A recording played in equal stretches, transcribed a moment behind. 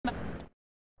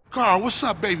Carl, what's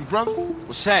up, baby brother?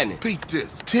 What's happening? Peep this.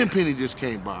 Tenpenny just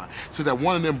came by. Said that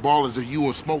one of them ballers that you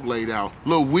and Smoke laid out,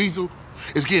 Little Weasel,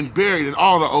 is getting buried and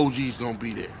all the OGs gonna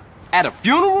be there. At a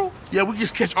funeral? Yeah, we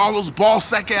just catch all those ball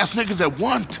sack ass niggas at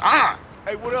one time.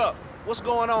 Hey, what up? What's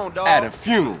going on, dog? At a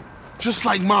funeral. Just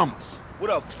like mamas. What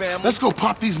up, family? Let's go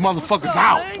pop these motherfuckers What's up,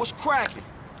 out. man? What's cracking?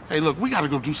 Hey, look, we gotta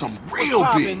go do something real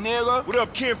big. Nigga? What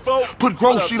up, kinfolk? Put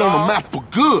Grove Street on the map for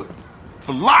good.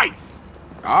 For life.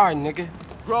 All right, nigga.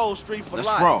 Grove Street for Let's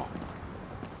life. roll.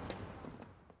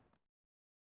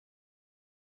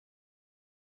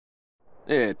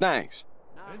 Yeah, thanks.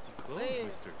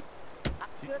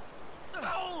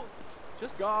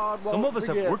 Just God. Some of us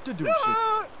have work to do, shit.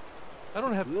 I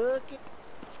don't have.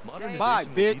 Bye,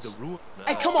 bitch.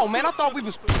 Hey, come on, man. I thought we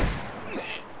was.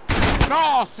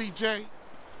 No, CJ.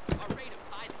 That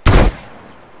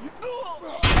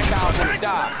guy's gonna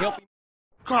die. Help me.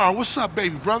 Carl, what's up,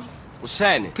 baby brother? What's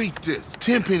happening? Peep this.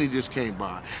 Tenpenny just came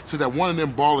by. Said that one of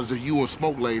them ballers that you and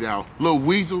Smoke laid out, Little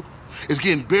Weasel, is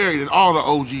getting buried and all the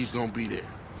OGs gonna be there.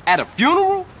 At a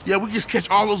funeral? Yeah, we just catch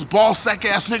all those ball sack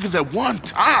ass niggas at one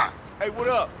time. Hey, what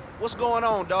up? What's going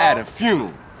on, dog? At a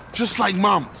funeral. Just like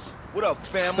mamas. What up,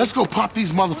 family? Let's go pop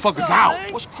these motherfuckers What's up, out.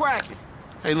 man? What's cracking?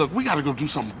 Hey, look, we gotta go do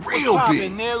something real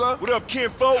big. Nigga? What up,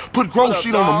 kinfolk? Put Grove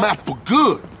Street on the map for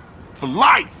good. For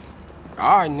life.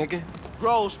 All right, nigga.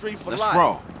 Grove Street for Let's life.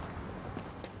 roll.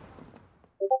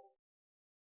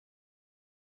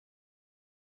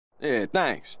 Yeah,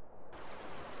 thanks.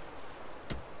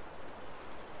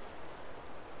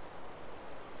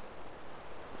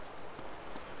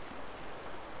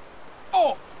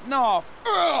 Oh, no.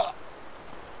 Ugh.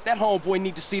 That homeboy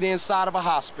need to see the inside of a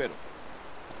hospital.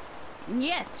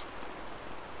 Yet.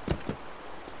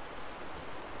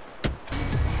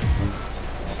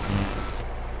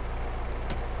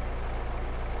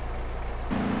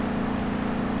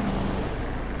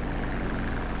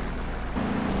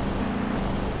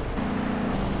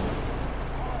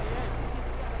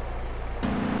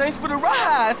 Thanks for the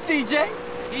ride, CJ.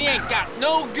 He ain't got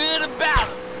no good about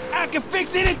him. I can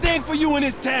fix anything for you in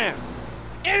this town.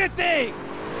 Anything.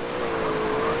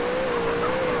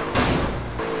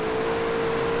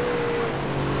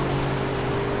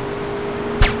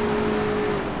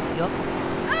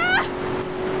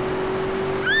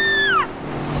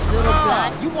 Little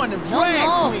blood. You want them No, drag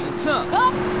no. queens, huh?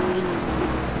 Come.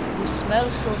 You smell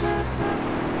so sweet.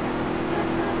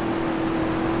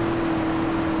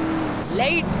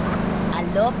 Late. I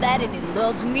love that and it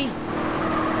loves me.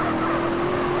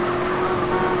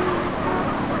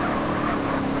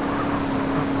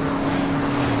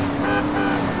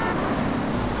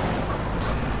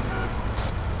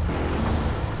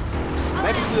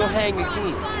 Maybe we'll hang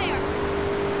again.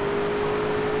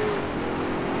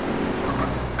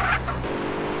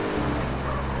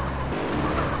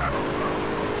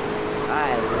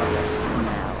 I love the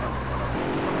smell.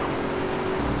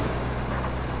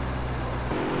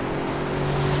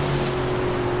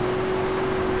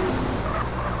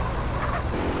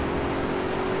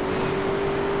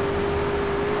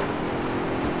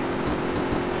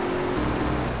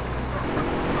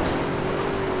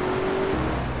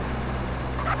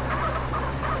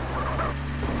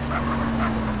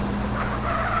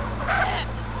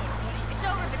 It's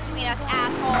over between us,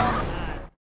 asshole.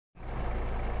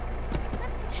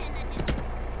 Let's pretend that didn't.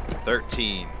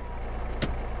 13.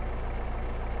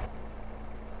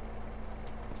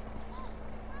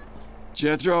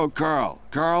 Jethro, Carl,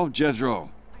 Jethro. Are you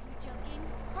joking?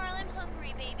 Carl, I'm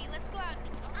hungry, baby. Let's go out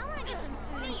and... I want to get some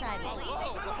food inside, Molly.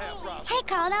 Hey,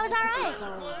 Carl, that was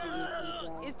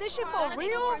alright. Is this shit for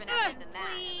real?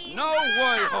 No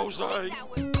way, Jose. That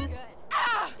was good.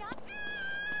 Ah!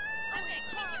 I'm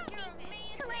gonna kick your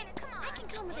feet, Elena, come on. I can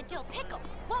come with a dill pickle.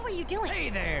 What were you doing? Hey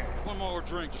there. One more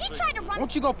drink. He tried to run...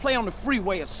 Won't you go play on the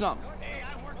freeway or something?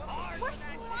 We're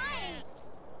flying.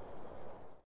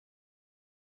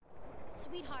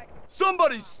 Sweetheart,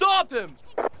 Somebody stop him!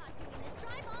 take the costume in this.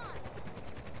 Drive on.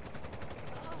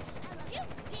 Oh, I love you,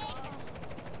 dick.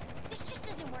 This just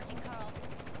isn't working, Carl.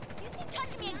 You keep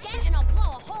touching me again and I'll blow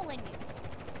a hole in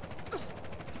you.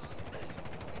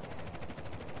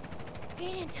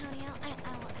 Great, Antonio. I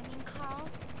mean, Carl.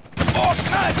 All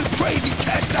kinds of crazy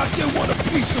cats out there want a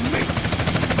piece of me.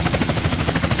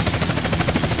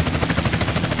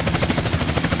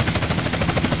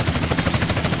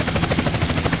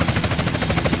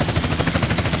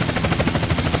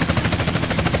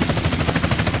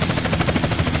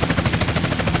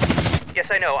 Yes,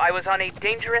 I know. I was on a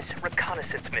dangerous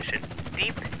reconnaissance mission,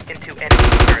 deep into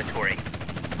enemy territory.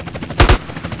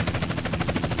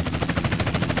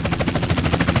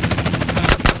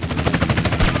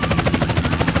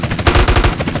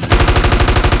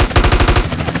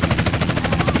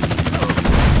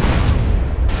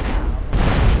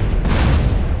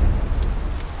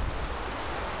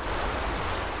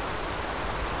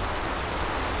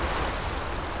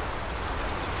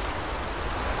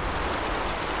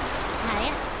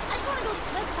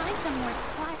 find somewhere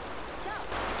quiet.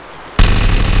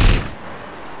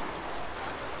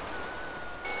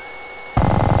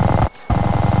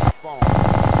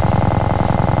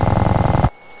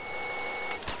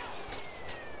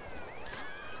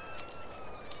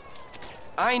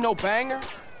 I ain't no banger.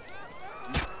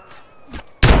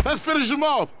 Let's finish him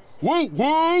off. Woo,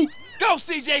 woo! Go,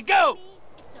 CJ, go!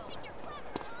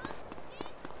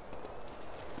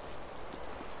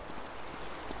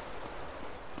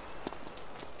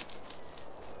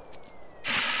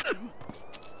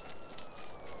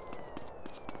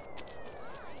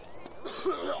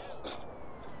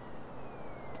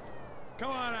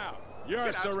 Come on out.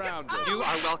 You're surrounded. You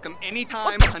are welcome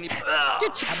anytime, honey.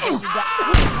 Get your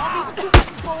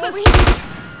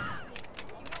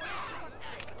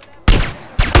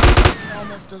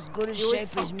almost as good a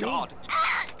shape as me. God.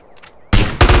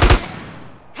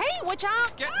 Hey, watch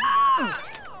out!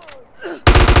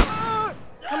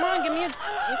 Come on, give me a...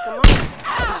 Hey, come on.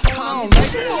 Calm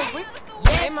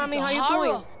Yes, hey, mommy, how you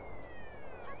doing?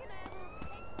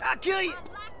 I'll kill you.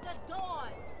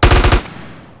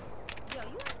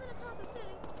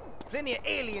 Plenty of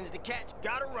aliens to catch.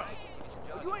 Gotta run.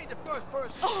 Well, you ain't the first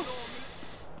person to know me.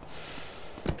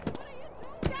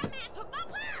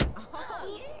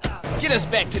 Get us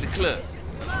back to the club.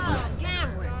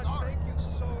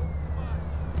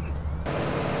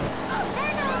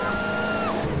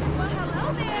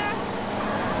 Hello there.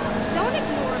 Don't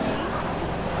ignore me.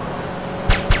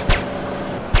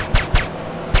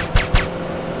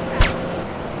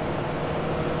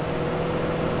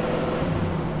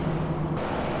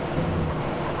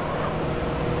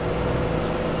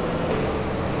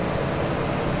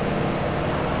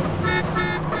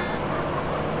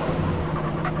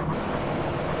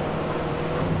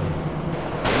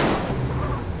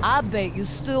 I bet you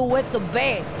still wet the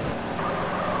bed.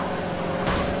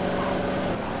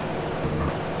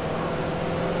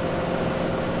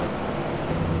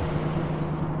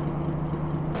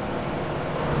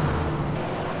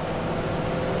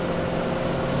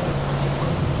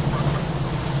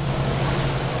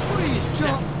 Please,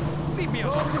 jump. Leave me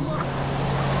alone.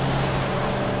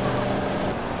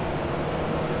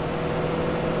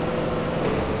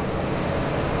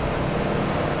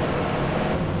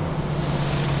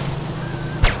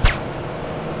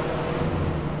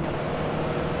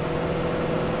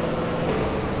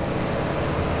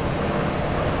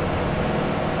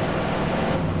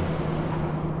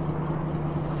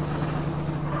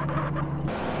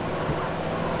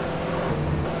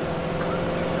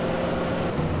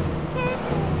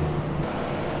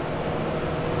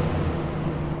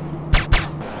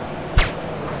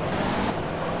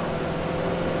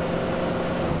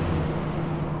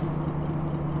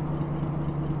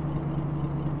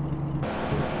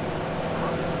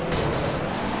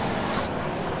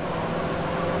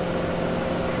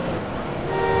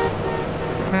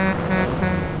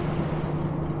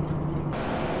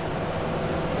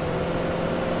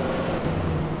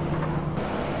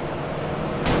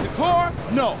 The car?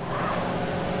 No.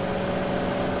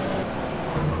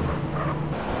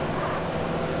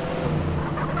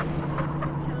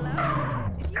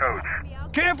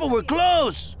 Careful, we're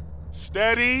close!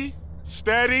 Steady,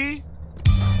 steady.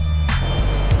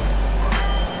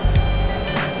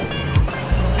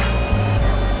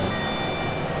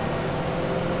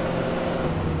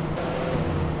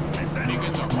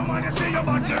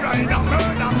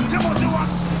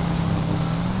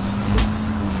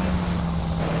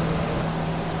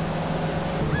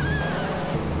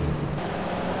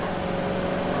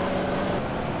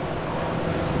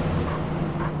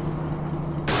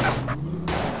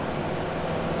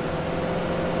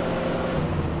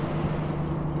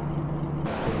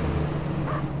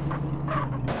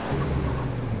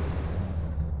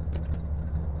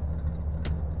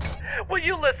 Will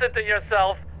you listen to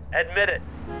yourself? Admit it.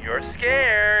 You're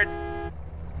scared.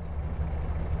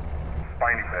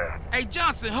 Hey,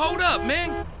 Johnson, hold up,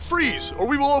 man. Freeze, or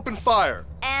we will open fire.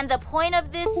 And the point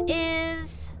of this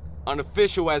is...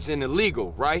 Unofficial as in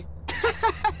illegal, right?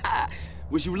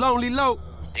 Was you lonely, Lo?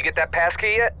 Did you get that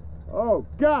passkey yet? Oh,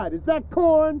 God, is that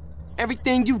corn?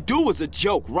 Everything you do is a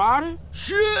joke, Ryder.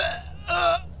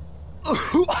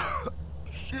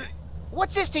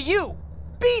 What's this to you?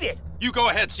 Beat it! You go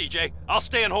ahead, CJ. I'll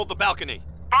stay and hold the balcony.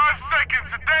 5 seconds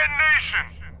to detonation.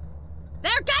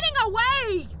 They're getting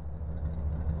away!